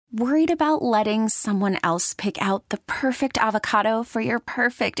Worried about letting someone else pick out the perfect avocado for your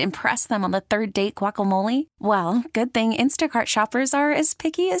perfect impress them on the third date guacamole? Well, good thing Instacart shoppers are as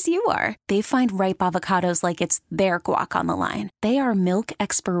picky as you are. They find ripe avocados like it's their guac on the line. They are milk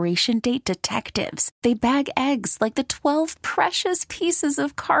expiration date detectives. They bag eggs like the 12 precious pieces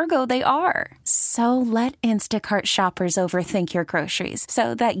of cargo they are. So let Instacart shoppers overthink your groceries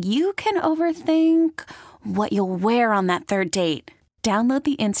so that you can overthink what you'll wear on that third date. Download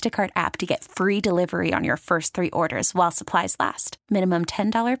the Instacart app to get free delivery on your first 3 orders while supplies last. Minimum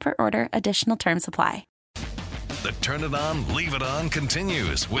 $10 per order. Additional terms apply. The Turn It On, Leave It On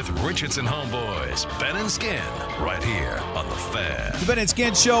continues with Richardson Homeboys, Ben and Skin, right here on The Fan. The Ben and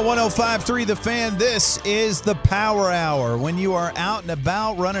Skin Show, 105.3 The Fan. This is the Power Hour. When you are out and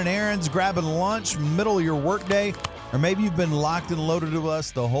about, running errands, grabbing lunch, middle of your workday, or maybe you've been locked and loaded with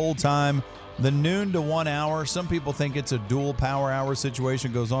us the whole time. The noon to 1 hour, some people think it's a dual power hour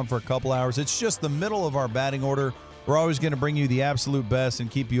situation, goes on for a couple hours. It's just the middle of our batting order. We're always going to bring you the absolute best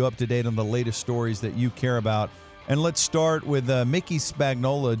and keep you up to date on the latest stories that you care about. And let's start with Mickey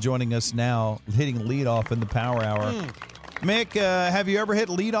Spagnola joining us now, hitting leadoff in the power hour. Mick, have you ever hit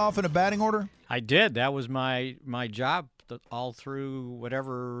leadoff in a batting order? I did. That was my job all through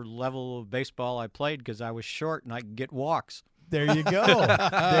whatever level of baseball I played because I was short and I could get walks. There you go.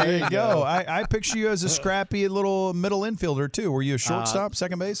 There you go. I picture you as a scrappy little middle infielder, too. Were you a shortstop,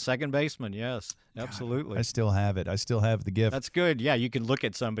 second base? Second baseman, yes. Absolutely. I still have it. I still have the gift. That's good. Yeah, you can look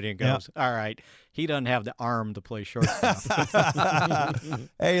at somebody and go, all right, he doesn't have the arm to play shortstop.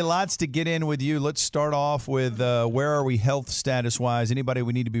 Hey, lots to get in with you. Let's start off with where are we health status-wise? Anybody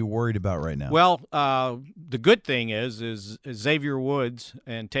we need to be worried about right now? Well, the good thing is Xavier Woods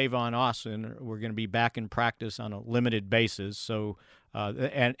and Tavon Austin were going to be back in practice on a limited basis. So,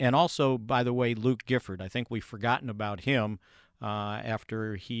 and also, by the way, Luke Gifford. I think we've forgotten about him.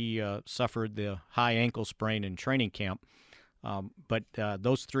 After he suffered the high ankle sprain in training camp. But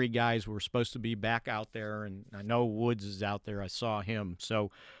those 3 guys were supposed to be back out there, and I know Woods is out there. I saw him. So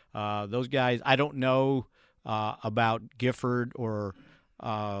those guys, I don't know about Gifford or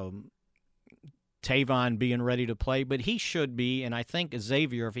Tavon being ready to play, but he should be, and I think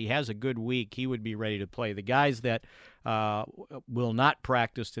Xavier, if he has a good week, he would be ready to play. The guys that will not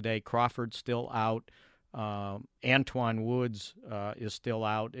practice today, Crawford's still out. Antoine Woods is still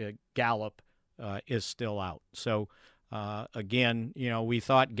out. Gallup is still out. So, again, we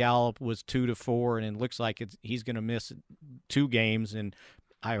thought Gallup was 2 to 4, and it looks like he's going to miss 2 games. And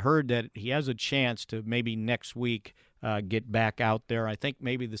I heard that he has a chance to maybe next week get back out there. I think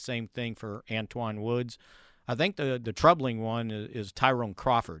maybe the same thing for Antoine Woods. I think the troubling one is Tyrone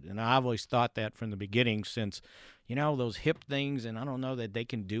Crawford, and I always thought that from the beginning since – those hip things, and I don't know that they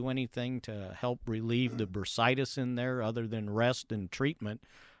can do anything to help relieve the bursitis in there other than rest and treatment.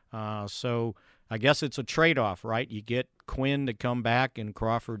 So I guess it's a trade-off, right? You get Quinn to come back and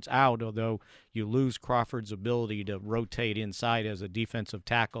Crawford's out, although you lose Crawford's ability to rotate inside as a defensive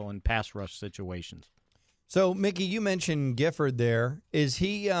tackle in pass rush situations. So, Mickey, you mentioned Gifford there. Is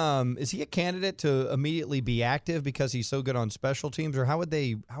he a candidate to immediately be active because he's so good on special teams, or how would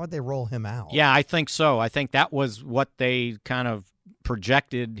they roll him out? Yeah, I think so. I think that was what they kind of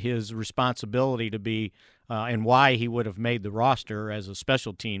projected his responsibility to be and why he would have made the roster as a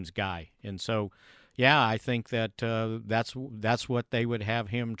special teams guy. And so, yeah, I think that that's what they would have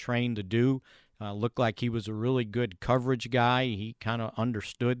him trained to do. Looked like he was a really good coverage guy. He kind of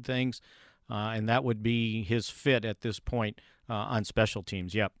understood things. And that would be his fit at this point on special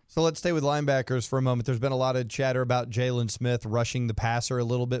teams. Yep. So let's stay with linebackers for a moment. There's been a lot of chatter about Jalen Smith rushing the passer a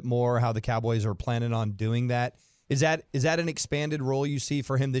little bit more, how the Cowboys are planning on doing that. Is that an expanded role you see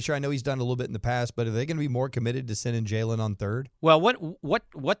for him this year? I know he's done a little bit in the past, but are they going to be more committed to sending Jalen on third? Well,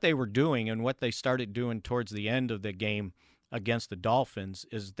 what they were doing and what they started doing towards the end of the game against the Dolphins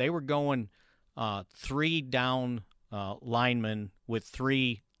is they were going 3 down linemen with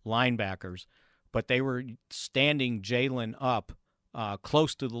 3 linebackers, but they were standing Jalen up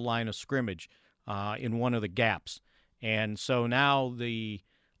close to the line of scrimmage in one of the gaps. And so now the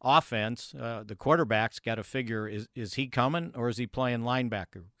offense, the quarterback's got to figure, is he coming or is he playing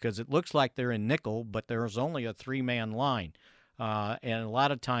linebacker? Because it looks like they're in nickel, but there's only a 3-man line. And a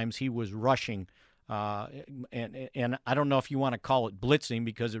lot of times he was rushing, and I don't know if you want to call it blitzing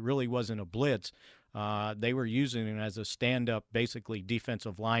because it really wasn't a blitz. They were using him as a stand-up, basically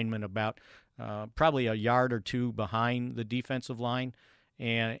defensive lineman about probably a yard or 2 behind the defensive line.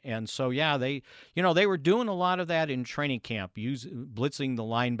 And so, yeah, they were doing a lot of that in training camp, blitzing the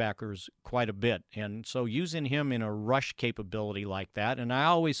linebackers quite a bit. And so using him in a rush capability like that. And I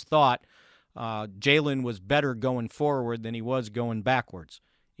always thought Jalen was better going forward than he was going backwards.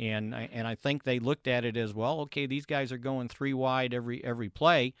 And I think they looked at it as, well, okay, these guys are going 3 wide every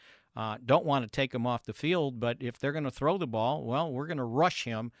play. Don't want to take him off the field, but if they're going to throw the ball, well, we're going to rush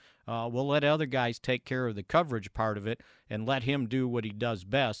him. We'll let other guys take care of the coverage part of it and let him do what he does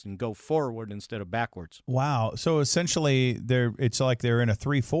best and go forward instead of backwards. Wow. So essentially, it's like they're in a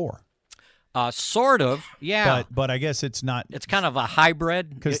 3-4. Sort of, yeah. But I guess it's not. It's kind of a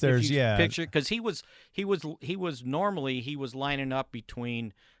hybrid. Because there's picture, because he was normally lining up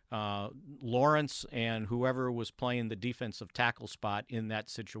between Lawrence and whoever was playing the defensive tackle spot in that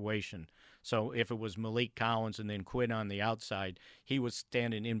situation. So if it was Malik Collins and then Quinn on the outside, he was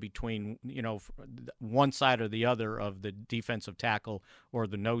standing in between, one side or the other of the defensive tackle or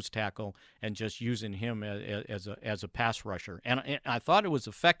the nose tackle, and just using him as a pass rusher. And I thought it was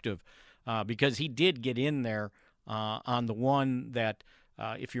effective because he did get in there on the one that,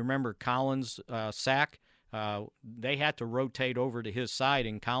 if you remember Collins' sack. They had to rotate over to his side,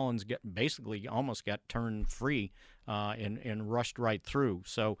 and Collins basically almost got turned free and rushed right through.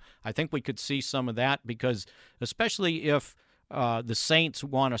 So I think we could see some of that, because especially if the Saints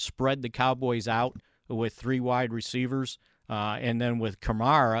want to spread the Cowboys out with 3 wide receivers, and then with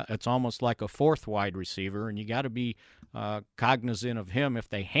Kamara, it's almost like a 4th wide receiver, and you got to be cognizant of him if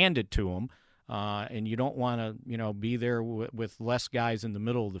they hand it to him. And you don't want to, be there with less guys in the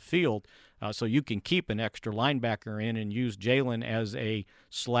middle of the field, so you can keep an extra linebacker in and use Jalen as a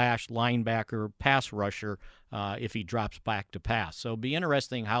slash linebacker pass rusher if he drops back to pass. So it'll be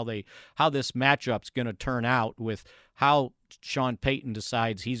interesting how this matchup's going to turn out with how Sean Payton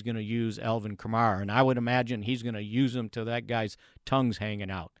decides he's going to use Alvin Kamara, and I would imagine he's going to use him till that guy's tongue's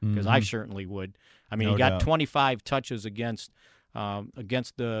hanging out, because I certainly would. I mean, he got 25 touches against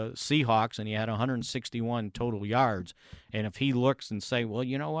the Seahawks, and he had 161 total yards. And if he looks and say, well,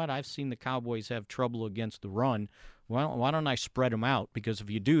 you know what, I've seen the Cowboys have trouble against the run, well, why don't I spread them out? Because if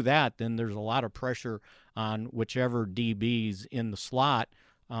you do that, then there's a lot of pressure on whichever DB's in the slot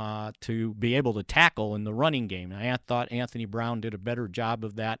to be able to tackle in the running game. And I thought Anthony Brown did a better job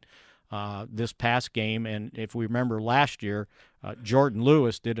of that this past game. And if we remember last year, Jordan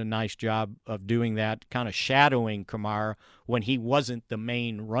Lewis did a nice job of doing that, kind of shadowing Kamara when he wasn't the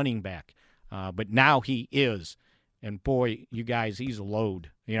main running back. But now he is. And, boy, you guys, he's a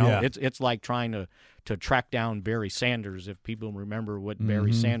load. It's like trying to track down Barry Sanders, if people remember what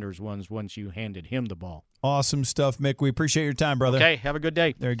Barry Sanders was once you handed him the ball. Awesome stuff, Mick. We appreciate your time, brother. Okay, have a good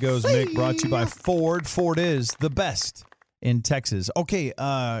day. There goes Mick, brought to you by Ford. Ford is the best in Texas. Okay,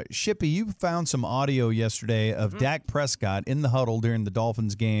 Shippy, you found some audio yesterday of Dak Prescott in the huddle during the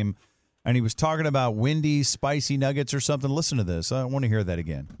Dolphins game, and he was talking about Wendy's spicy nuggets or something. Listen to this. I want to hear that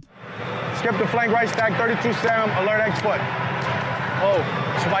again. Skip the flank right stack, 32 Sam, alert X foot.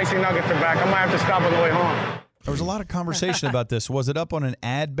 Oh, spicy nuggets are back. I might have to stop on the way home. There was a lot of conversation about this. Was it up on an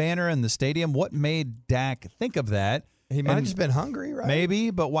ad banner in the stadium? What made Dak think of that? He might have just been hungry, right? Maybe,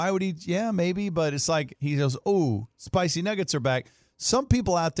 but why would he? Yeah, maybe, but it's like he goes, oh, spicy nuggets are back. Some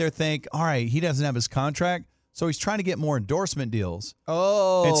people out there think, all right, he doesn't have his contract, so he's trying to get more endorsement deals.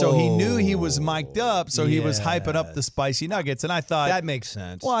 Oh. And so he knew he was mic'd up, so he was hyping up the spicy nuggets. And I thought, that makes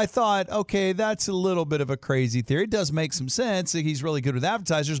sense. Well, I thought, okay, that's a little bit of a crazy theory. It does make some sense. He's really good with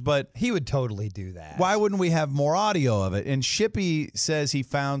advertisers, but he would totally do that. Why wouldn't we have more audio of it? And Shippy says he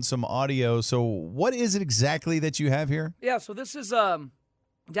found some audio. So what is it exactly that you have here? Yeah, so this is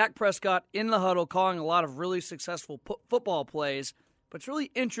Dak Prescott in the huddle calling a lot of really successful football plays. But it's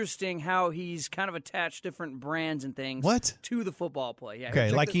really interesting how he's kind of attached different brands and things to the football play. Yeah,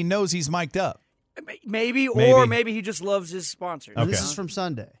 okay, like he knows he's mic'd up. Maybe, or maybe he just loves his sponsors. Okay. This is from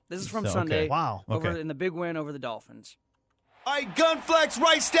Sunday. This is from Sunday. Okay. Wow. Over in the big win over the Dolphins. All right, Gunflex,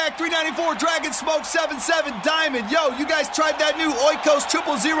 right stack, 394, Dragon Smoke, 77, Diamond. Yo, you guys tried that new Oikos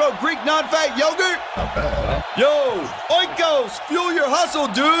 000 Greek non-fat yogurt? Not bad. Yo, Oikos, fuel your hustle,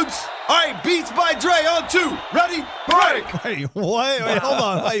 dudes. All right, Beats by Dre on 2. Ready? Break. Wait, what? Wait, hold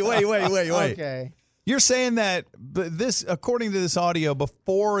on. Wait. Okay. You're saying that this, according to this audio,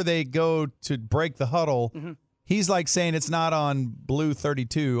 before they go to break the huddle, he's like saying it's not on Blue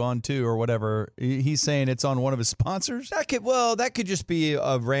 32 on 2 or whatever. He's saying it's on one of his sponsors? That could just be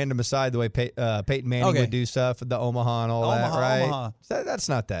a random aside the way Peyton Manning would do stuff, the Omaha and all that, right? Omaha. So that's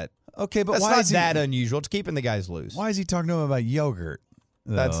not that. Okay, but that's why not is that unusual. It's keeping the guys loose. Why is he talking to him about yogurt?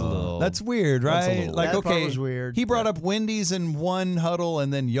 That's weird, right? That part was weird. He brought up Wendy's in one huddle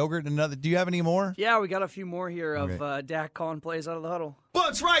and then yogurt in another. Do you have any more? Yeah, we got a few more here of Dak calling plays out of the huddle.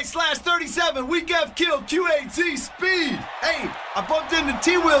 Bunch right /37, weak F kill, QAT speed. Hey, I bumped into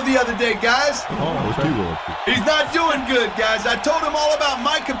T-Will the other day, guys. What's T-Will? He's not doing good, guys. I told him all about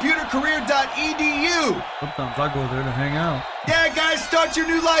mycomputercareer.edu. Sometimes I go there to hang out. Yeah, guys, start Start your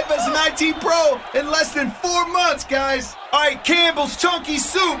new life as an IT pro in less than 4 months, guys. All right, Campbell's Chunky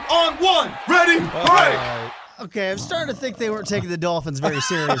Soup on 1. Ready, break. Okay, I'm starting to think they weren't taking the Dolphins very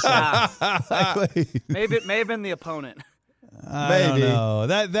seriously. Maybe it may have been the opponent. I don't know.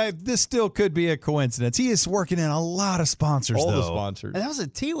 This still could be a coincidence. He is working in a lot of sponsors, All though. the sponsors. And that was a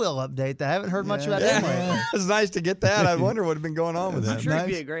T-Will update that I haven't heard much about anyway. It's nice to get that. I wonder what had been going on with I'm that. sure he'd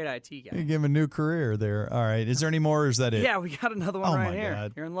be a great IT guy. You give him a new career there. All right. Is there any more, or is that it? Yeah, we got another one right here.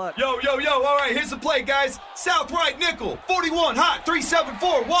 God. You're in luck. Yo. All right, here's the play, guys. South right nickel, 41 hot,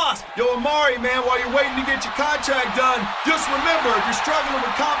 374 Wasp. Yo, Amari, man, while you're waiting to get your contract done, just remember, if you're struggling with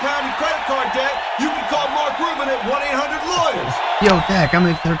compounded credit card debt, you can call Mark Rubin at 1-800-LAWYERS. Yo, Dak, I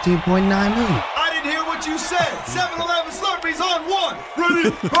make $13.9 million. I didn't hear what you said. 7-Eleven Slurpees on 1. Ready,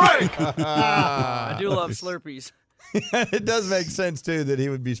 break. I do love Slurpees. It does make sense, too, that he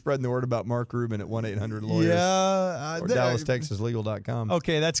would be spreading the word about Mark Rubin at 1-800-LAWYERS. Yeah. Or DallasTexasLegal.com.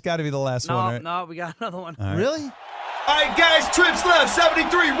 Okay, that's got to be the last No, one, right? no, we got another one. All right. Really? All right, guys, trips left,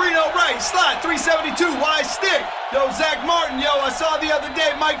 73, Reno right, slot, 372, wide stick. Yo, Zach Martin, I saw the other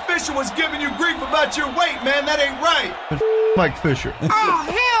day Mike Fisher was giving you grief about your weight, man. That ain't right. Mike Fisher. Oh,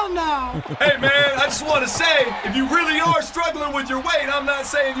 hell no. Hey, man, I just want to say, if you really are struggling with your weight, I'm not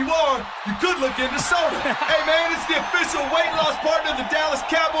saying you are, you could look into soda. Hey, man, it's the official weight loss partner of the Dallas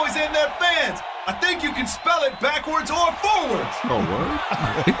Cowboys and their fans. I think you can spell it backwards or forwards. Oh, what?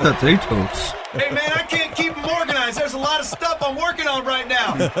 I think that's Atos. Hey, man, I can't keep them organized. There's a lot of stuff I'm working on right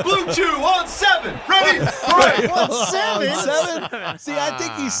now. Blue Chew on 7. Ready? Break. On 7? 7? See, I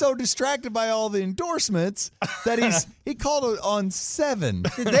think he's so distracted by all the endorsements that he called it on 7.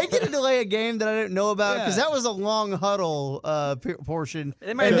 Did they get to delay a game that I didn't know about? Because that was a long huddle portion.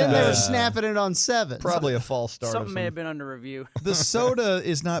 And then they were snapping it on 7. Probably a false start. Something may have been under review. The soda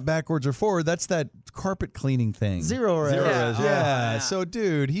is not backwards or forward. That's that carpet cleaning thing. Zero is. Yeah. So,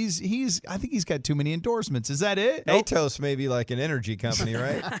 dude, I think he's got too many endorsements. Is that it? Atos may be like an energy company,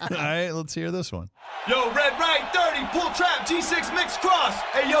 right? All right, let's hear this one. Yo, red right, 30, pull trap, G6 mixed cross.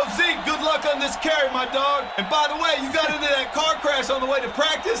 Hey, yo, Zeke, good luck on this carry, my dog. And by the way, you got into that car crash on the way to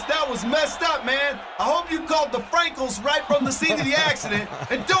practice. That was messed up, man. I hope you called the Frankels right from the scene of the accident.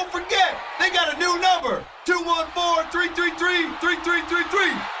 And don't forget, they got a new number.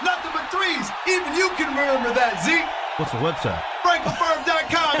 214-333-3333. Nothing but threes. Even you can remember that, Zeke. What's the website?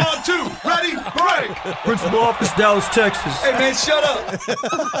 FrankelFirm.com on 2. Ready? Break. Principal office, Dallas, Texas. Hey, man, shut up.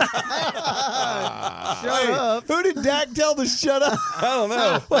 Shut up. Who did Dak tell to shut up? I don't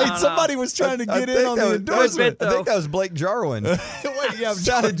know. Wait, somebody was trying to get in on the endorsement. I think that was Blake Jarwin. Wait, yeah,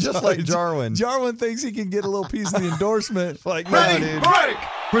 sounded just like Jarwin. Jarwin thinks he can get a little piece of the endorsement. Like, Ready? no, dude. Break.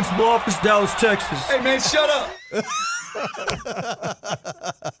 Principal office, Dallas, Texas. Hey, man, shut up.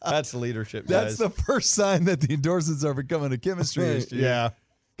 That's leadership, That's guys. the first sign that the endorsements are becoming a chemistry issue. Yeah.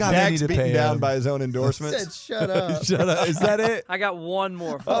 God, they need Dak's to beaten pay down him. by his own endorsements. Shut up. Shut up. Is that it? I got one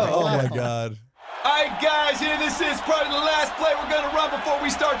more. Oh my God. All right, guys, here this is probably the last play we're going to run before we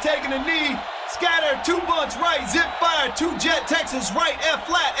start taking a knee. Scatter, 2 bunch right, zip fire, 2 jet Texas right, F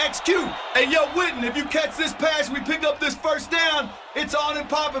flat, XQ. Hey, yo, Witten, if you catch this pass, we pick up this first down, it's on and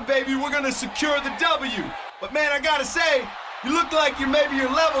popping, baby. We're going to secure the W. But, man, I got to say, you look like maybe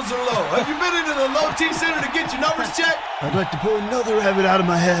your levels are low. Have you been into the Low T Center to get your numbers checked? I'd like to pull another rabbit out of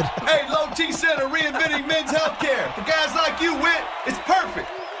my head. Hey, Low T Center, reinventing men's healthcare. For guys like you, Whit, it's perfect.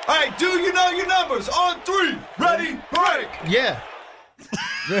 All right, do you know your numbers? On 3, ready, break. Yeah.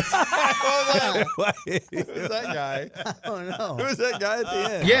 Wait. Who's that guy? I don't know. Who's that guy at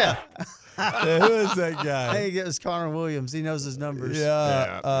the end? Yeah. Who is that guy? I think it was Connor Williams. He knows his numbers.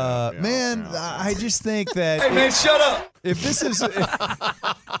 Man, I just think that Hey, man, shut up. if this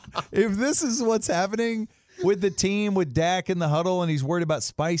is what's happening with the team, with Dak in the huddle, and he's worried about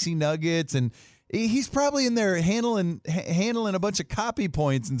spicy nuggets, and he's probably in there handling a bunch of copy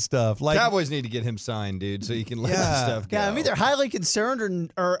points and stuff. Like Cowboys need to get him signed, dude, so he can let that stuff go. Yeah, I'm either highly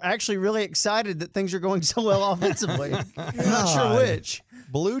concerned or actually really excited that things are going so well offensively. I'm not sure which.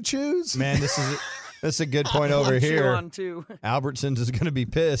 Blue Chews? Man, this is a good point over Blue Chew here. on 2. Albertsons is going to be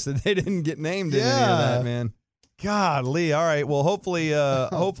pissed that they didn't get named in any of that, man. Golly. All right. Well, hopefully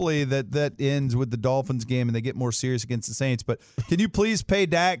that ends with the Dolphins game and they get more serious against the Saints. But can you please pay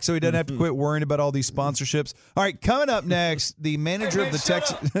Dak so he doesn't have to quit worrying about all these sponsorships? All right. Coming up next, the manager of the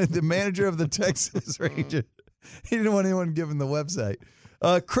Texas Rangers. He didn't want anyone to give him the website.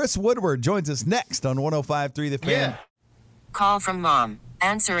 Chris Woodward joins us next on 105.3 The Fan. Yeah. Call from mom.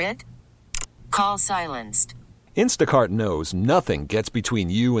 Answer it. Call silenced. Instacart knows nothing gets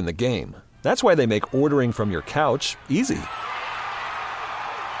between you and the game. That's why they make ordering from your couch easy.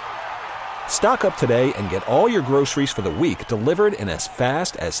 Stock up today and get all your groceries for the week delivered in as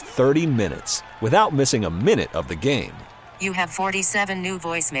fast as 30 minutes without missing a minute of the game. You have 47 new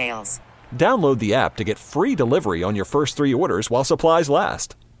voicemails. Download the app to get free delivery on your first 3 orders while supplies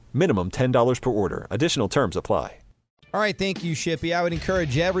last. Minimum $10 per order. Additional terms apply. All right, thank you, Shippy. I would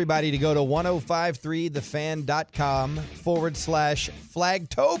encourage everybody to go to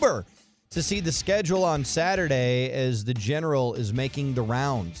 1053thefan.com/Flagtober to see the schedule on Saturday as the General is making the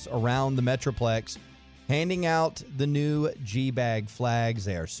rounds around the Metroplex, handing out the new G-Bag flags.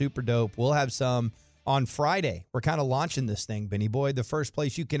 They are super dope. We'll have some on Friday. We're kind of launching this thing, Benny Boy. The first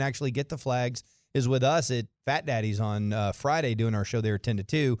place you can actually get the flags is with us at Fat Daddy's on Friday doing our show there 10 to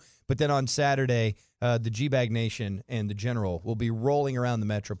 2. But then on Saturday, the G-Bag Nation and the General will be rolling around the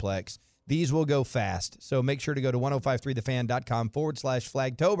Metroplex. These will go fast. So make sure to go to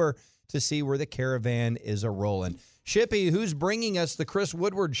 1053thefan.com/Flagtober to see where the caravan is a-rolling. Shippy, who's bringing us the Chris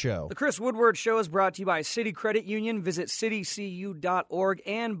Woodward Show? The Chris Woodward Show is brought to you by City Credit Union. Visit citycu.org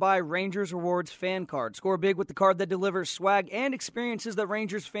and by Rangers Rewards Fan Card. Score big with the card that delivers swag and experiences that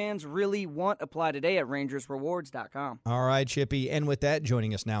Rangers fans really want. Apply today at rangersrewards.com. All right, Shippy. And with that,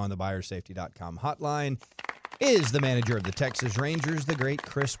 joining us now on the buyersafety.com hotline is the manager of the Texas Rangers, the great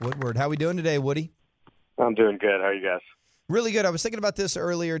Chris Woodward. How we doing today, Woody? I'm doing good. How are you guys? Really good. I was thinking about this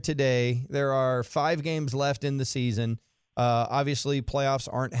earlier today. There are 5 games left in the season. Obviously, playoffs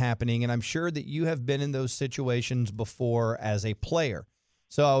aren't happening, and I'm sure that you have been in those situations before as a player.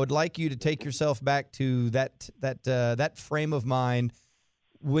 So I would like you to take yourself back to that frame of mind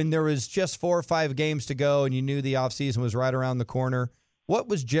when there was just 4 or 5 games to go and you knew the offseason was right around the corner. What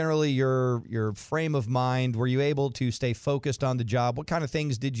was generally your frame of mind? Were you able to stay focused on the job? What kind of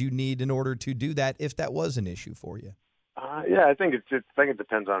things did you need in order to do that if that was an issue for you? Yeah, I think it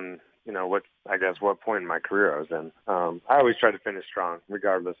depends on what point in my career I was in. I always try to finish strong,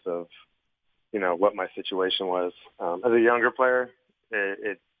 regardless of what my situation was. As a younger player,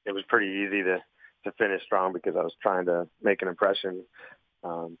 it was pretty easy to finish strong because I was trying to make an impression,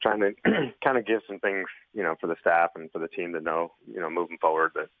 trying to kind of give some things for the staff and for the team to know moving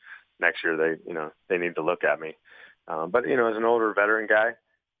forward that next year they need to look at me. But as an older veteran guy,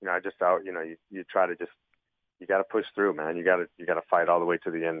 I just thought you try to just. You got to push through, man. You got to fight all the way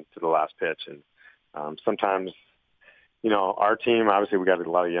to the end, to the last pitch. And sometimes, our team, obviously we got a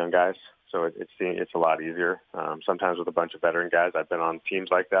lot of young guys, so it's a lot easier. Sometimes with a bunch of veteran guys, I've been on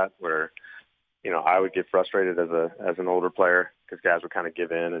teams like that where, I would get frustrated as an older player because guys would kind of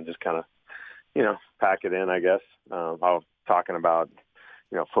give in and just kind of, pack it in, I guess. I was talking about,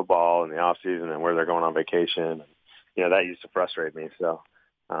 football and the off season and where they're going on vacation. That used to frustrate me. So.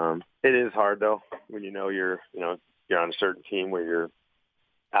 It is hard though when you're on a certain team where you're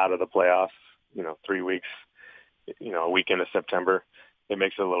out of the playoffs, 3 weeks, a week into September. It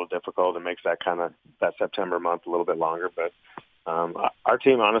makes it a little difficult. It makes that September month a little bit longer. But our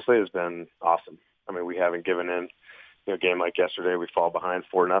team honestly has been awesome. I mean, we haven't given in. A game like yesterday, we fall behind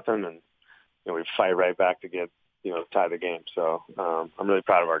 4-0, and we fight right back to get tie the game. So I'm really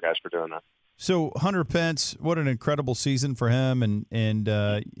proud of our guys for doing that. So Hunter Pence, what an incredible season for him, and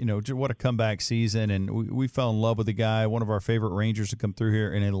what a comeback season. And we fell in love with the guy, one of our favorite Rangers to come through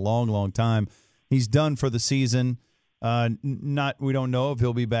here in a long, long time. He's done for the season. We don't know if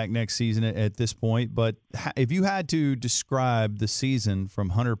he'll be back next season at this point, but if you had to describe the season from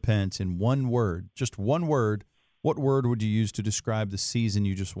Hunter Pence in one word, just one word, what word would you use to describe the season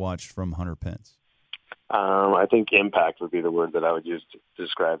you just watched from Hunter Pence? I think impact would be the word that I would use to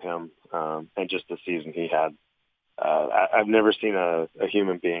describe him, and just the season he had. I've never seen a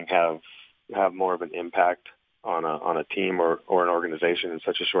human being have more of an impact on a team or an organization in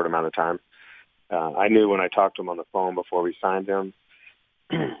such a short amount of time. I knew when I talked to him on the phone before we signed him,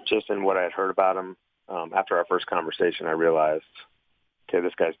 just in what I had heard about him, after our first conversation, I realized, okay,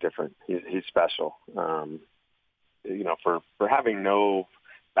 this guy's different. He's special. For having no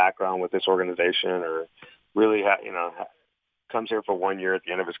background with this organization or really, comes here for 1 year at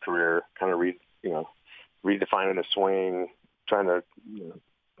the end of his career, kind of redefining his swing, trying to,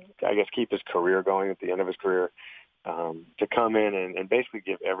 keep his career going at the end of his career, to come in and basically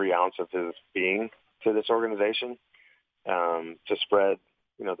give every ounce of his being to this organization, to spread,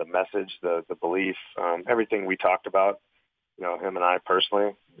 the message, the belief, everything we talked about, him and I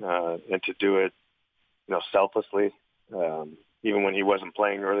personally, and to do it, selflessly. Even when he wasn't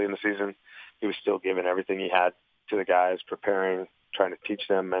playing early in the season, he was still giving everything he had to the guys, preparing, trying to teach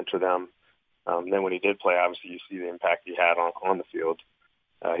them, mentor them. Then when he did play, obviously you see the impact he had on the field.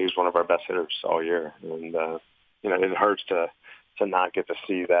 He was one of our best hitters all year. And, it hurts to not get to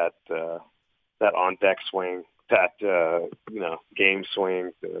see that on-deck swing, that, game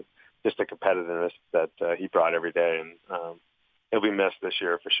swing, just the competitiveness that he brought every day, and he'll be missed this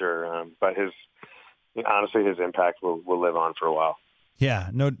year for sure. But honestly, his impact will live on for a while. Yeah,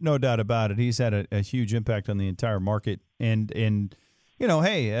 no doubt about it. He's had a huge impact on the entire market, and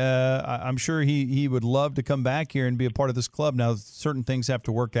hey, I'm sure he would love to come back here and be a part of this club. Now, certain things have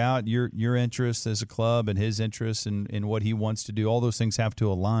to work out. Your interests as a club and his interests in what he wants to do, all those things have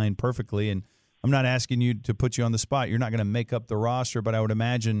to align perfectly. And I'm not asking you to put you on the spot. You're not going to make up the roster, but I would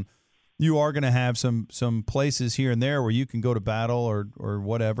imagine you are going to have some places here and there where you can go to battle or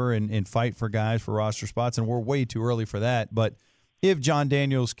whatever and fight for guys for roster spots. And we're way too early for that. But if John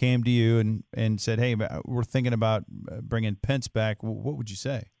Daniels came to you and said, hey, we're thinking about bringing Pence back, what would you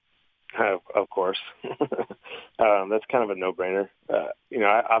say? Of course. That's kind of a no-brainer.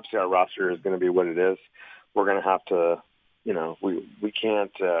 Obviously our roster is going to be what it is. We're going to have to, we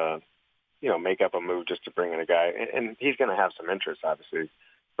can't, make up a move just to bring in a guy. And he's going to have some interest, obviously,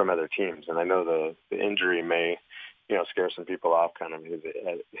 from other teams. And I know the injury may, scare some people off kind of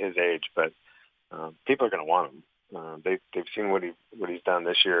his age, but people are going to want him. They've seen what he's done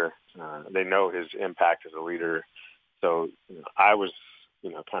this year. They know his impact as a leader. So I was,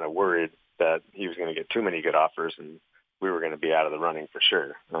 kind of worried that he was going to get too many good offers and we were going to be out of the running for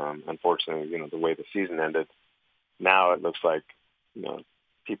sure. Unfortunately, the way the season ended, now it looks like,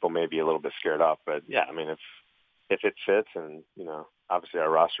 people may be a little bit scared off. But yeah, I mean, if it fits and, obviously our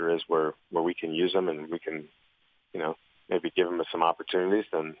roster is where we can use them and we can, maybe give them some opportunities,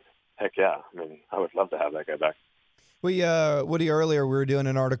 then heck yeah. I mean, I would love to have that guy back. Woody, earlier we were doing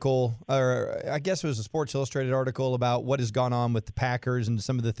an article, or I guess it was a Sports Illustrated article about what has gone on with the Packers and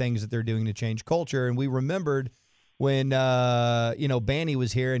some of the things that they're doing to change culture. And we remembered when, Banny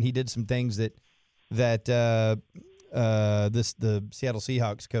was here and he did some things that the Seattle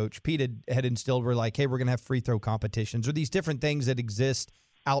Seahawks coach, Pete, had instilled were like, hey, we're going to have free throw competitions or these different things that exist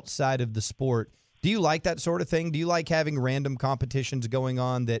outside of the sport. Do you like that sort of thing? Do you like having random competitions going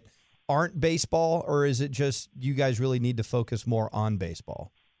on that aren't baseball, or is it just you guys really need to focus more on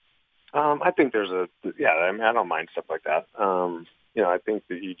baseball? I think I don't mind stuff like that. I think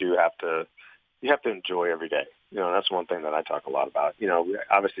that you have to enjoy every day. That's one thing that I talk a lot about.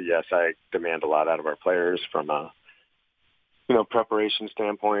 Obviously, yes, I demand a lot out of our players from a, preparation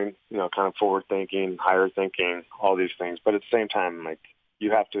standpoint, kind of forward thinking, higher thinking, all these things. But at the same time, like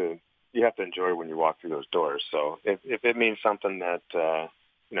you have to enjoy when you walk through those doors. So if it means something that,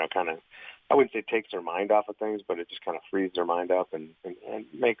 kind of, I wouldn't say takes their mind off of things, but it just kind of frees their mind up and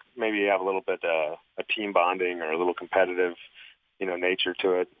maybe have a little bit a team bonding or a little competitive, nature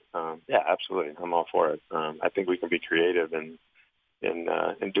to it. Yeah, absolutely. I'm all for it. I think we can be creative in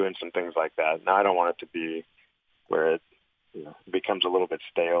doing some things like that. Now, I don't want it to be where it, becomes a little bit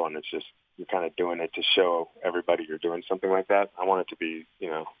stale and it's just you're kind of doing it to show everybody you're doing something like that. I want it to be,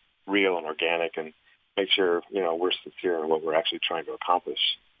 real and organic and make sure, we're sincere in what we're actually trying to accomplish.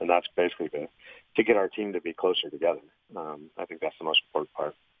 And that's basically to get our team to be closer together. I think that's the most important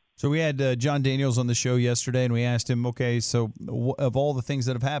part. So we had John Daniels on the show yesterday, and we asked him, okay, so of all the things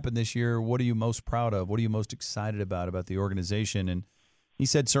that have happened this year, what are you most proud of? What are you most excited about the organization? And he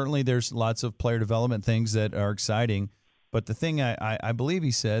said certainly there's lots of player development things that are exciting, but the thing I believe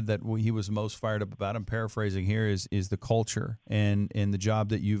he said that he was most fired up about, I'm paraphrasing here, is the culture and the job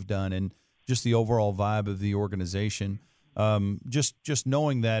that you've done and just the overall vibe of the organization. Just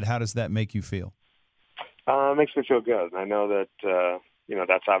knowing that, how does that make you feel? It makes me feel good. I know that,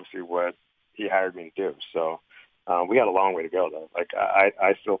 that's obviously what he hired me to do. So we got a long way to go, though. Like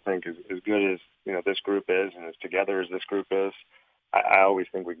I still think as good as, this group is and as together as this group is, I always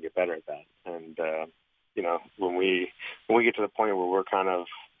think we can get better at that. And, when we get to the point where we're kind of,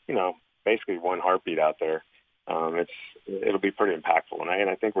 basically one heartbeat out there, it'll be pretty impactful. And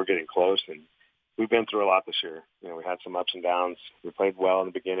I think we're getting close, and we've been through a lot this year. We had some ups and downs. We played well in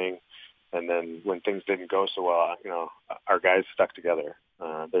the beginning, and then when things didn't go so well, our guys stuck together.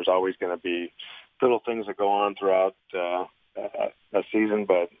 There's always going to be little things that go on throughout a season,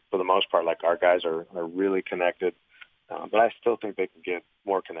 but for the most part, like our guys are really connected. But I still think they can get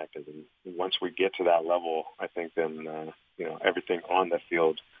more connected. And once we get to that level, I think then, everything on the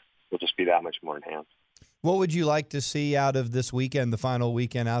field will just be that much more enhanced. What would you like to see out of this weekend, the final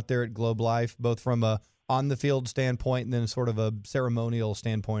weekend out there at Globe Life, both from a on-the-field standpoint and then sort of a ceremonial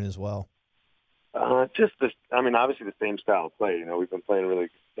standpoint as well? Obviously the same style of play. We've been playing really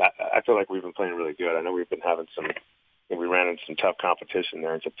 – I feel like we've been playing really good. I know we've been having we ran into some tough competition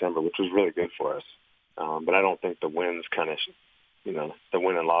there in September, which was really good for us. But I don't think the wins kind of, the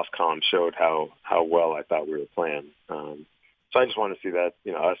win and loss column showed how well I thought we were playing. So I just want to see that,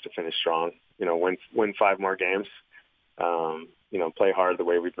 us to finish strong, win 5 more games. play hard the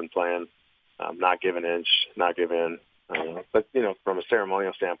way we've been playing, not give an inch, not give in. But, from a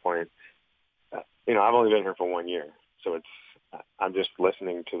ceremonial standpoint, I've only been here for 1 year. So I'm just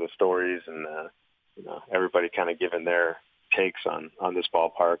listening to the stories and, everybody kind of giving their takes on this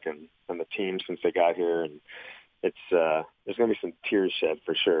ballpark and the team since they got here. And it's there's going to be some tears shed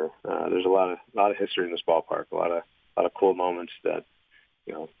for sure. There's a lot of history in this ballpark, a lot of cool moments that,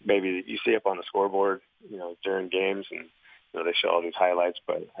 maybe you see up on the scoreboard, during games and, they show all these highlights.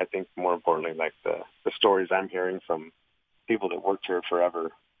 But I think more importantly, like the stories I'm hearing from people that worked here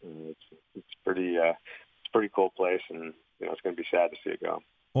forever, it's pretty cool place, and it's going to be sad to see it go.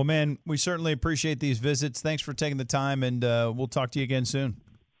 Well, man, we certainly appreciate these visits. Thanks for taking the time, and we'll talk to you again soon.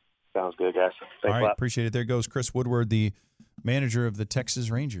 Sounds good, guys. Thanks all a right, lot. appreciate it. There goes Chris Woodward, the manager of the Texas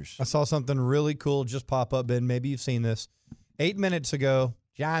Rangers. I saw something really cool just pop up, Ben. Maybe you've seen this. 8 minutes ago,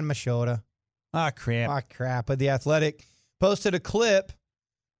 John Machota. Crap. But The Athletic posted a clip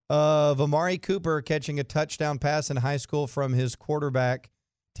of Amari Cooper catching a touchdown pass in high school from his quarterback,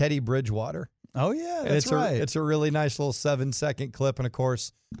 Teddy Bridgewater. Oh, yeah, that's right. It's a really nice little 7-second clip. And, of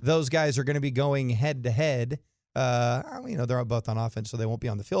course, those guys are going to be going head-to-head. They're both on offense, so they won't be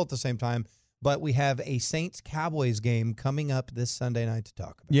on the field at the same time. But we have a Saints-Cowboys game coming up this Sunday night to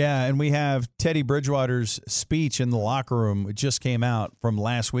talk about. Yeah, and we have Teddy Bridgewater's speech in the locker room. It just came out from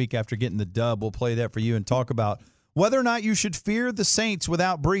last week after getting the dub. We'll play that for you and talk about whether or not you should fear the Saints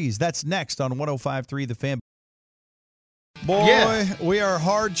without Breeze. That's next on 105.3 The Fan. Boy, we are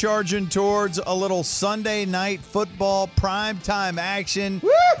hard charging towards a little Sunday night football primetime action.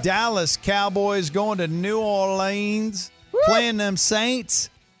 Woo! Dallas Cowboys going to New Orleans, playing them Saints,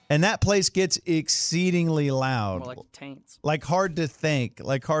 and that place gets exceedingly loud. More like the Taints. Like hard to think,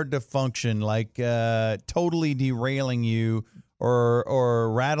 like hard to function, like totally derailing you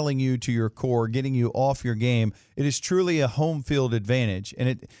or rattling you to your core, getting you off your game. It is truly a home field advantage.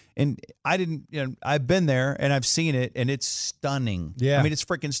 And I've been there and I've seen it, and it's stunning. Yeah. I mean, it's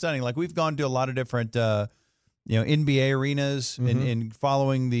freaking stunning. Like, we've gone to a lot of different NBA arenas and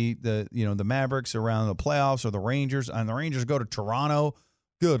following the Mavericks around the playoffs or the Rangers, and the Rangers go to Toronto.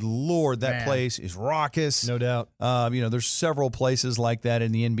 Good Lord, that place is raucous. No doubt. There's several places like that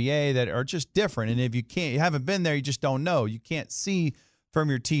in the NBA that are just different. And if you haven't been there, you just don't know. You can't see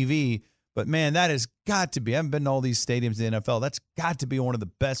from your TV. But, man, that has got to be – I haven't been to all these stadiums in the NFL. That's got to be one of the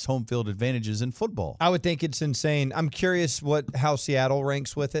best home field advantages in football. I would think it's insane. I'm curious how Seattle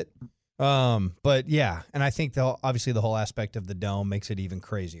ranks with it. But, yeah, and I think obviously the whole aspect of the dome makes it even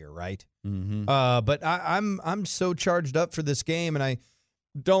crazier, right? Mm-hmm. But I'm so charged up for this game, and I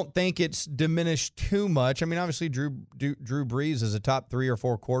don't think it's diminished too much. I mean, obviously Drew Brees is a top 3 or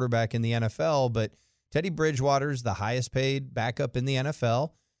 4 quarterback in the NFL, but Teddy Bridgewater's the highest paid backup in the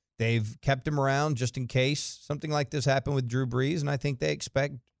NFL. They've kept him around just in case something like this happened with Drew Brees, and I think they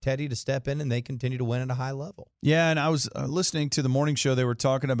expect Teddy to step in and they continue to win at a high level. Yeah, and I was listening to the morning show. They were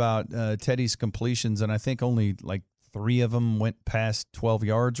talking about Teddy's completions, and I think only like 3 of them went past 12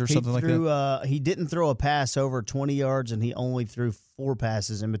 yards or something like that. He didn't throw a pass over 20 yards, and he only threw 4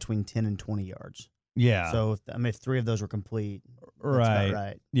 passes in between 10 and 20 yards. Yeah. So, if 3 of those were complete, that's right. about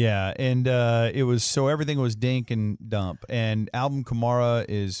right. Yeah, and everything was dink and dump. And Alvin Kamara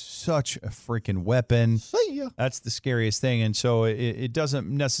is such a freaking weapon. See ya. That's the scariest thing. And so it doesn't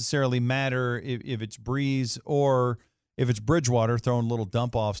necessarily matter if it's Breeze or if it's Bridgewater throwing little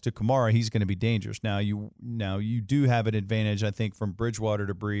dump offs to Kamara. He's going to be dangerous. Now you do have an advantage, I think, from Bridgewater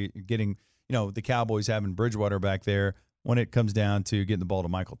to Breeze getting the Cowboys having Bridgewater back there when it comes down to getting the ball to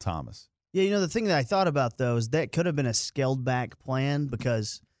Michael Thomas. Yeah, the thing that I thought about, though, is that could have been a scaled-back plan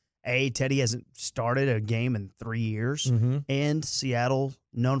because, A, Teddy hasn't started a game in 3 years, and Seattle,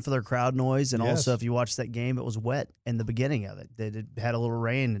 known for their crowd noise, and also, if you watch that game, it was wet in the beginning of it. It had a little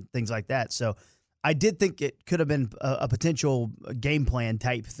rain and things like that. So I did think it could have been a potential game plan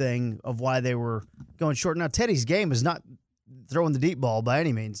type thing of why they were going short. Now, Teddy's game is not throwing the deep ball by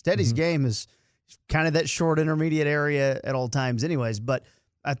any means. Teddy's game is kind of that short intermediate area at all times anyways, but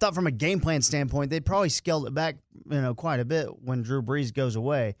I thought from a game plan standpoint, they probably scaled it back, quite a bit when Drew Brees goes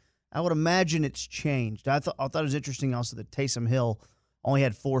away. I would imagine it's changed. I thought it was interesting also that Taysom Hill only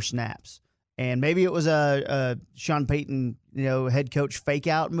had 4 snaps, and maybe it was a Sean Payton, head coach fake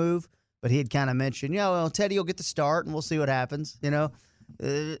out move, but he had kind of mentioned, Teddy will get the start and we'll see what happens.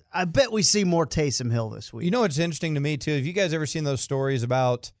 I bet we see more Taysom Hill this week. What's interesting to me too? Have you guys ever seen those stories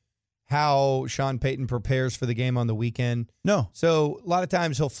about how Sean Payton prepares for the game on the weekend? No. So a lot of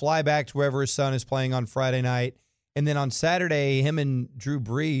times he'll fly back to wherever his son is playing on Friday night, and then on Saturday, him and Drew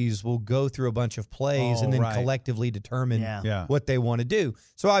Brees will go through a bunch of plays and then collectively determine what they want to do.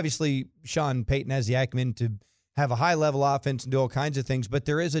 So obviously Sean Payton has the acumen to have a high-level offense and do all kinds of things, but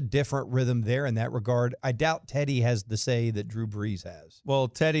there is a different rhythm there in that regard. I doubt Teddy has the say that Drew Brees has. Well,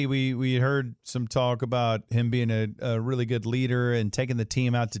 Teddy, we heard some talk about him being a really good leader and taking the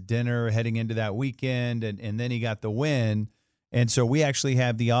team out to dinner heading into that weekend, and then he got the win. And so we actually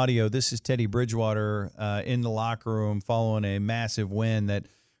have the audio. This is Teddy Bridgewater in the locker room following a massive win that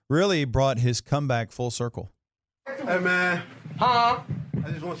really brought his comeback full circle. Hey, man. I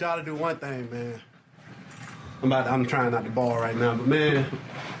just want y'all to do one thing, man. I'm trying not to ball right now, but, man,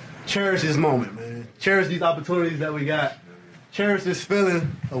 cherish this moment, man. Cherish these opportunities that we got. Cherish this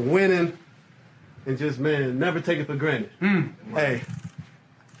feeling of winning and just, man, never take it for granted. Hey,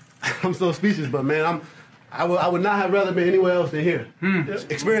 I'm so speechless, but, man, I would not have rather been anywhere else than here.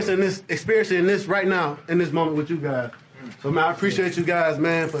 Experiencing this right now in this moment with you guys. So, man, I appreciate you guys,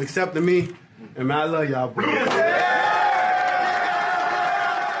 man, for accepting me. And, man, I love y'all, bro.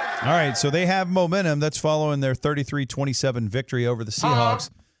 All right, so they have momentum. That's following their 33-27 victory over the Seahawks.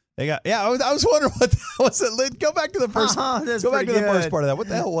 They got I was wondering what that was. Go back to the first. Go back to the first part of that. What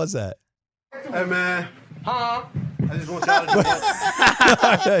the hell was that? Hey, man. I just want y'all to do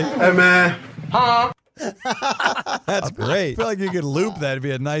that. Hey, man. That's great. I feel like you could loop that. It'd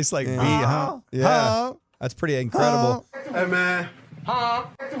be a nice beat, huh? Yeah. That's pretty incredible. Hey, man.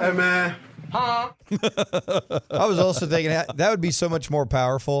 Hey, man. I was also thinking that would be so much more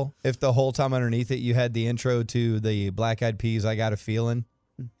powerful if the whole time underneath it you had the intro to the Black Eyed Peas, I Got a Feeling.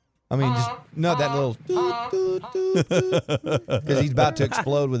 I mean, just that little because he's about to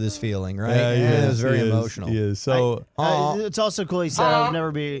explode with his feeling, right? Yeah, it was very emotional. He is. So it's also cool. He said I would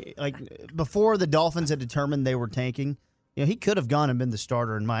never be like before the Dolphins had determined they were tanking. You know, he could have gone and been the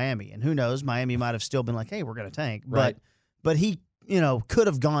starter in Miami, and who knows, Miami might have still been like, "Hey, we're going to tank," Right. but he. Could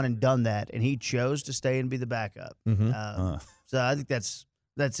have gone and done that, and he chose to stay and be the backup. So I think that's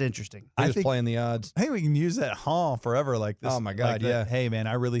interesting. He was playing the odds. I think we can use that forever like this. Oh, my God, like yeah. Hey, man,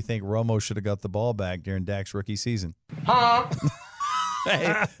 I really think Romo should have got the ball back during Dak's rookie season.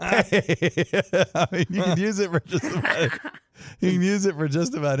 Hey, I mean, you can use it for just about You can use it for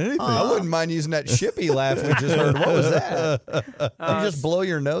just about anything. I wouldn't mind using that shippy laugh we just heard. What was that? You just blow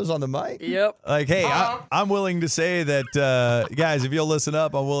your nose on the mic? Yep. Like, hey, I'm willing to say that, guys, if you'll listen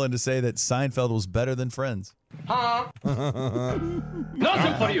up, I'm willing to say that Seinfeld was better than Friends. Nothing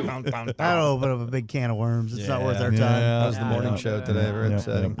for you. That'll open up a big can of worms. It's not worth our time. That was the morning show today. Very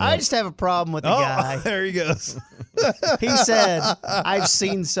upsetting. I just have a problem with the guy. There he goes. He said, I've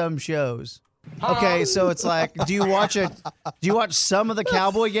seen some shows. Okay, so it's like, do you watch some of the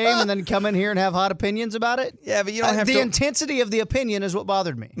Cowboy game and then come in here and have hot opinions about it? Yeah, but you don't have the intensity of the opinion is what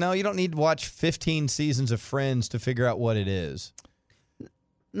bothered me. No, you don't need to watch 15 seasons of Friends to figure out what it is.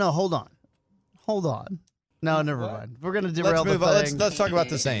 No, hold on. No, never mind. We're going to derail the thing. Let's talk about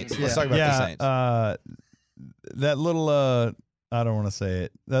the Saints. Let's talk about the Saints. That little I don't want to say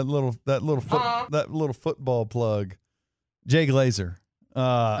it. That little football plug, Jay Glazer.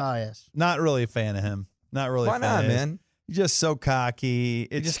 Yes. Not really a fan of him. Not really. Why a fan not, of his. man? He's just so cocky.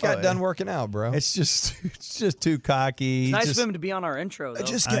 He just got done working out, bro. It's just too cocky. It's nice of him to be on our intro, though. I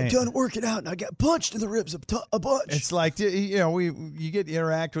just got done working out, and I got punched in the ribs a bunch. It's like, you get to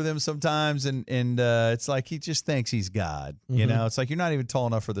interact with him sometimes, and it's like he just thinks he's God. You know, it's like you're not even tall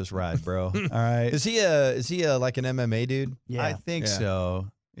enough for this ride, bro. All right. Is he like an MMA dude? Yeah. I think so.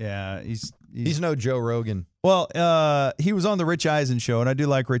 Yeah, he's no Joe Rogan. Well, he was on the Rich Eisen show, and I do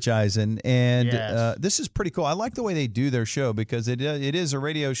like Rich Eisen. And Yes. this is pretty cool. I like the way they do their show because it is a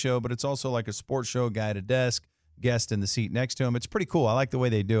radio show, but it's also like a sports show, guy at a desk, guest in the seat next to him. It's pretty cool. I like the way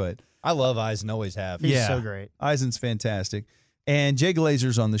they do it. I love Eisen, always have. He's so great. Eisen's fantastic. And Jay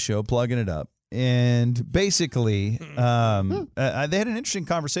Glazer's on the show, plugging it up. And basically, they had an interesting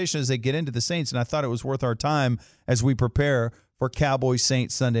conversation as they get into the Saints, and I thought it was worth our time as we prepare for Cowboys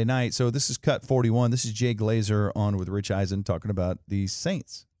Saints Sunday night. So this is Cut 41. This is Jay Glazer on with Rich Eisen talking about the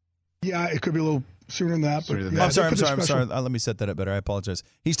Saints. Yeah, it could be a little sooner than that. But I'm sorry. Let me set that up better. I apologize.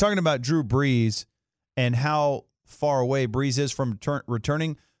 He's talking about Drew Brees and how far away Brees is from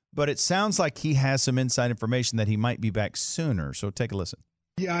returning, but it sounds like he has some inside information that he might be back sooner. So take a listen.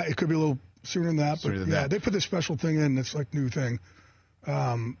 Yeah, it could be a little sooner than that. But they put this special thing in. It's like new thing.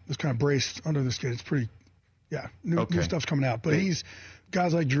 It's kind of braced under the skin. It's pretty. Yeah, new stuff's coming out. But he's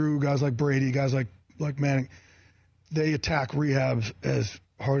guys like Drew, guys like Brady, guys like Manning. They attack rehabs as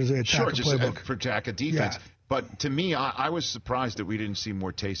hard as they attack a playbook. For attack a defense. Yeah. But to me, I was surprised that we didn't see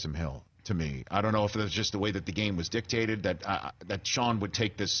more Taysom Hill. To me, I don't know if that's just the way that the game was dictated. That Sean would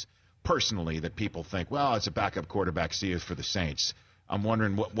take this personally. That people think, well, it's a backup quarterback. See it for the Saints. I'm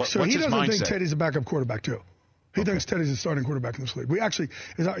wondering what's his mindset. So he doesn't think Teddy's a backup quarterback too. He thinks Teddy's the starting quarterback in this league. We actually,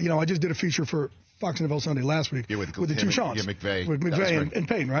 I just did a feature for Fox NFL Sunday last week with the two Seans. Yeah, McVay. With McVay and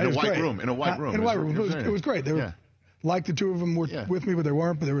Payton, right? In a white room. In a white room. It was great. They were like the two of them were with me, but they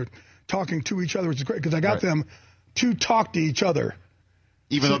weren't. But they were talking to each other, which is great because I got them to talk to each other.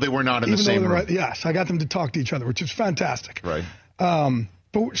 Even though they were not in the same room. Yes, I got them to talk to each other, which is fantastic. Right.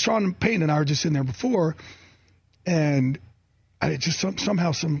 But Sean Payton and I were just sitting there before, and I just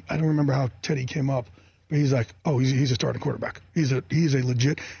somehow I don't remember how Teddy came up, but he's like, oh, he's a starting quarterback. He's a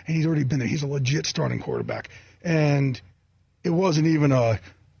legit, and he's already been there. He's a legit starting quarterback, and it wasn't him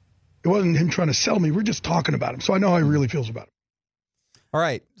trying to sell me. We're just talking about him, so I know how he really feels about him. All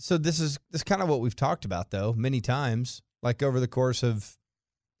right, so this is kind of what we've talked about though many times, like over the course of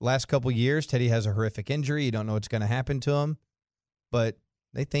last couple years. Teddy has a horrific injury. You don't know what's going to happen to him, but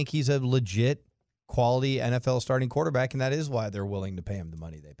they think he's a legit quality NFL starting quarterback, and that is why they're willing to pay him the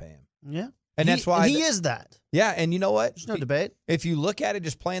money they pay him. Yeah. And that's why he is that. Yeah, and you know what? There's no debate. If you look at it,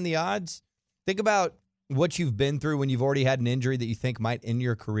 just playing the odds, think about what you've been through when you've already had an injury that you think might end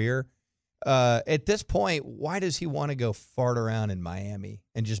your career. At this point, why does he want to go fart around in Miami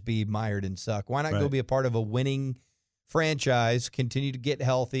and just be mired and suck? Why not go be a part of a winning franchise, continue to get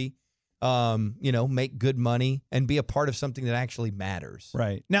healthy, make good money, and be a part of something that actually matters?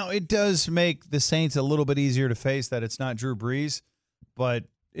 Right. Now, it does make the Saints a little bit easier to face that it's not Drew Brees, but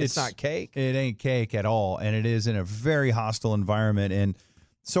it's not cake. It ain't cake at all, and it is in a very hostile environment. And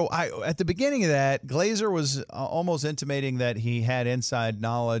so at the beginning of that, Glazer was almost intimating that he had inside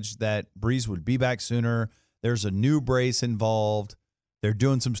knowledge that Brees would be back sooner. There's a new brace involved. They're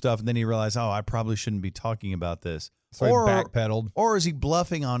doing some stuff, and then he realized, I probably shouldn't be talking about this. So he backpedaled. Or is he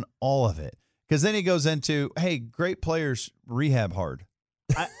bluffing on all of it? Because then he goes into, hey, great players rehab hard.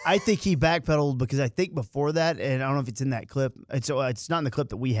 I think he backpedaled because I think before that, and I don't know if it's in that clip. It's not in the clip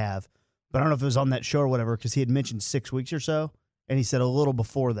that we have, but I don't know if it was on that show or whatever because he had mentioned 6 weeks or so, and he said a little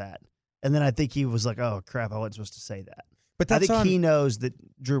before that. And then I think he was like, oh, crap, I wasn't supposed to say that. But I think he knows that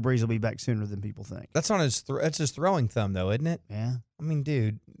Drew Brees will be back sooner than people think. That's on that's his throwing thumb, though, isn't it? Yeah. I mean,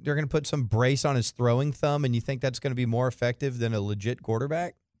 dude, they're going to put some brace on his throwing thumb, and you think that's going to be more effective than a legit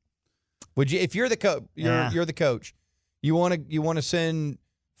quarterback? Would you, if you're the coach, you're the coach, you want to send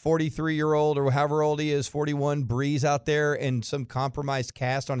 43-year-old or however old he is, 41 Brees out there and some compromised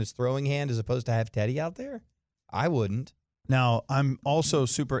cast on his throwing hand as opposed to have Teddy out there? I wouldn't. Now, I'm also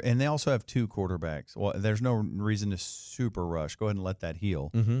and they also have two quarterbacks. Well, there's no reason to super rush. Go ahead and let that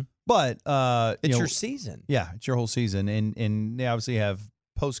heal. Mm-hmm. But it's your season. Yeah, it's your whole season. And they obviously have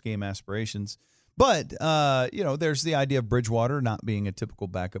post-game aspirations. But, there's the idea of Bridgewater not being a typical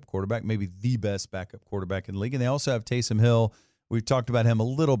backup quarterback, maybe the best backup quarterback in the league. And they also have Taysom Hill. We've talked about him a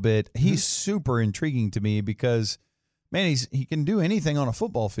little bit. He's super intriguing to me because, man, he can do anything on a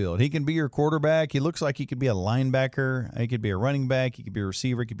football field. He can be your quarterback. He looks like he could be a linebacker. He could be a running back. He could be a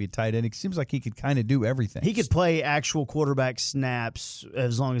receiver. He could be a tight end. It seems like he could kind of do everything. He could play actual quarterback snaps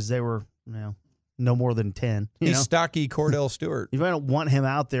as long as they were, no more than 10. He's stocky Cordell Stewart. You don't want him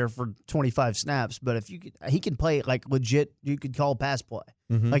out there for 25 snaps, but he can play like legit, you could call pass play.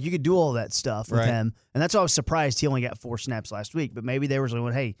 Mm-hmm. Like you could do all that stuff with him. And that's why I was surprised he only got 4 snaps last week. But maybe they were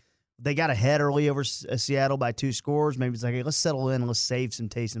like, hey, they got ahead early over Seattle by 2 scores. Maybe it's like, hey, let's settle in. Let's save some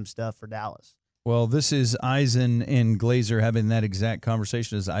Taysom stuff for Dallas. Well, this is Eisen and Glazer having that exact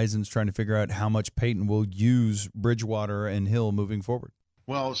conversation as Eisen's trying to figure out how much Payton will use Bridgewater and Hill moving forward.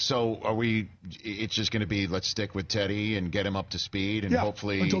 Well, so it's just going to be let's stick with Teddy and get him up to speed and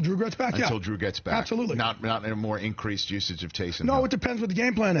hopefully until Drew gets back. Drew gets back. Absolutely. Not in a more increased usage of Taysom. No, it depends what the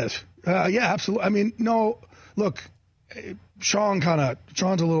game plan is. Absolutely. I mean, no, look, Sean's a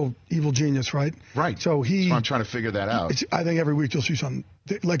little evil genius, right? Right. So I'm trying to figure that out. I think every week you'll see something.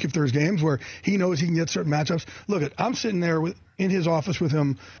 Like if there's games where he knows he can get certain matchups. Look, I'm sitting there in his office with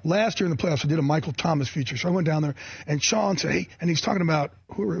him last year in the playoffs. I did a Michael Thomas feature. So I went down there, and Sean said, hey, and he's talking about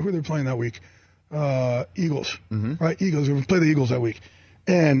who are they playing that week? Eagles, right? Eagles. We play the Eagles that week.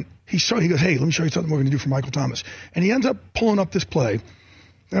 And he goes, hey, let me show you something we're going to do for Michael Thomas. And he ends up pulling up this play.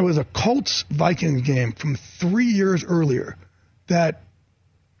 There was a Colts-Vikings game from 3 years earlier that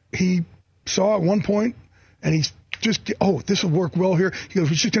he saw at one point, and he's just, this will work well here. He goes,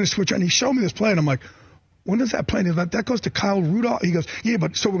 we're just going to switch. And he showed me this play, and I'm like, when does that play? That goes to Kyle Rudolph. He goes, yeah,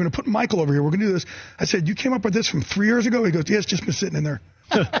 but so we're going to put Michael over here. We're going to do this. I said, you came up with this from 3 years ago? He goes, yeah, it's just been sitting in there.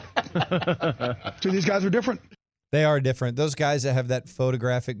 So these guys are different. They are different. Those guys that have that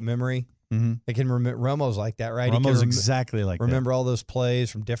photographic memory, they can remember. Romo's like that, right? Romo's exactly like that. Remember all those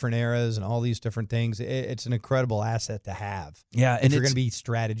plays from different eras and all these different things. It's an incredible asset to have. Yeah, if you're going to be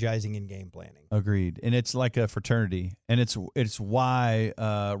strategizing and game planning. Agreed. And it's like a fraternity, and it's why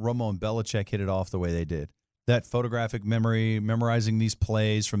Romo and Belichick hit it off the way they did. that photographic memory, memorizing these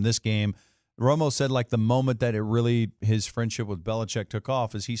plays from this game. Romo said like the moment that his friendship with Belichick took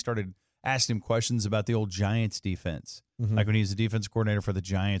off is he started asking him questions about the old Giants defense, like when he was the defense coordinator for the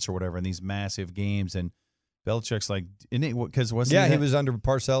Giants or whatever in these massive games. And Belichick's like, because he was under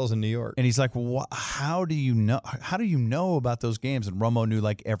Parcells in New York, and he's like, how do you know? How do you know about those games? And Romo knew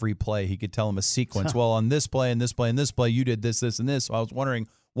like every play. He could tell him a sequence. Well, on this play and this play and this play, you did this, this, and this. So I was wondering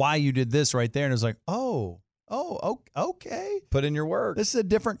why you did this right there, and it was like, okay. Put in your work. This is a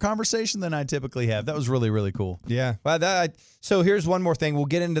different conversation than I typically have. That was really, really cool. Yeah. Well, so here's one more thing. We'll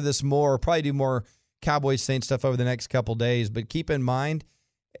get into this more, probably do more Cowboys Saints stuff over the next couple days. But keep in mind,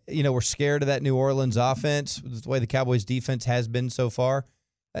 we're scared of that New Orleans offense, the way the Cowboys defense has been so far.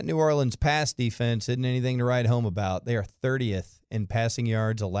 That New Orleans pass defense isn't anything to write home about. They are 30th in passing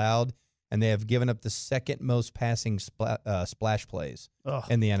yards allowed, and they have given up the second most passing splash plays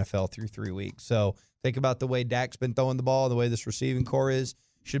in the NFL through 3 weeks. So think about the way Dak's been throwing the ball, the way this receiving core is.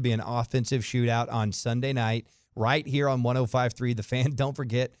 Should be an offensive shootout on Sunday night right here on 105.3 The Fan. Don't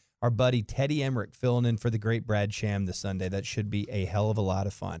forget our buddy Teddy Emmerich filling in for the great Brad Sham this Sunday. That should be a hell of a lot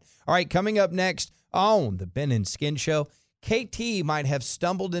of fun. All right, coming up next on the Ben and Skin Show, KT might have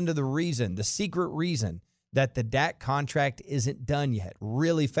stumbled into the secret reason that the Dak contract isn't done yet.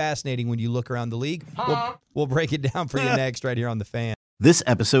 Really fascinating when you look around the league. We'll break it down for you next right here on The Fan. This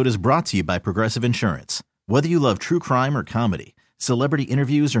episode is brought to you by Progressive Insurance. Whether you love true crime or comedy, celebrity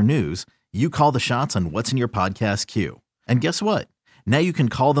interviews or news, you call the shots on what's in your podcast queue. And guess what? Now you can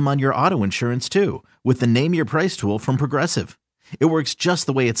call them on your auto insurance too with the Name Your Price tool from Progressive. It works just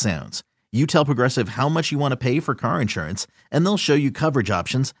the way it sounds. You tell Progressive how much you want to pay for car insurance, and they'll show you coverage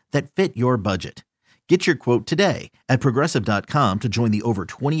options that fit your budget. Get your quote today at Progressive.com to join the over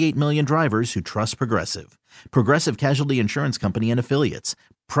 28 million drivers who trust Progressive. Progressive Casualty Insurance Company and Affiliates.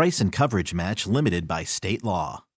 Price and coverage match limited by state law.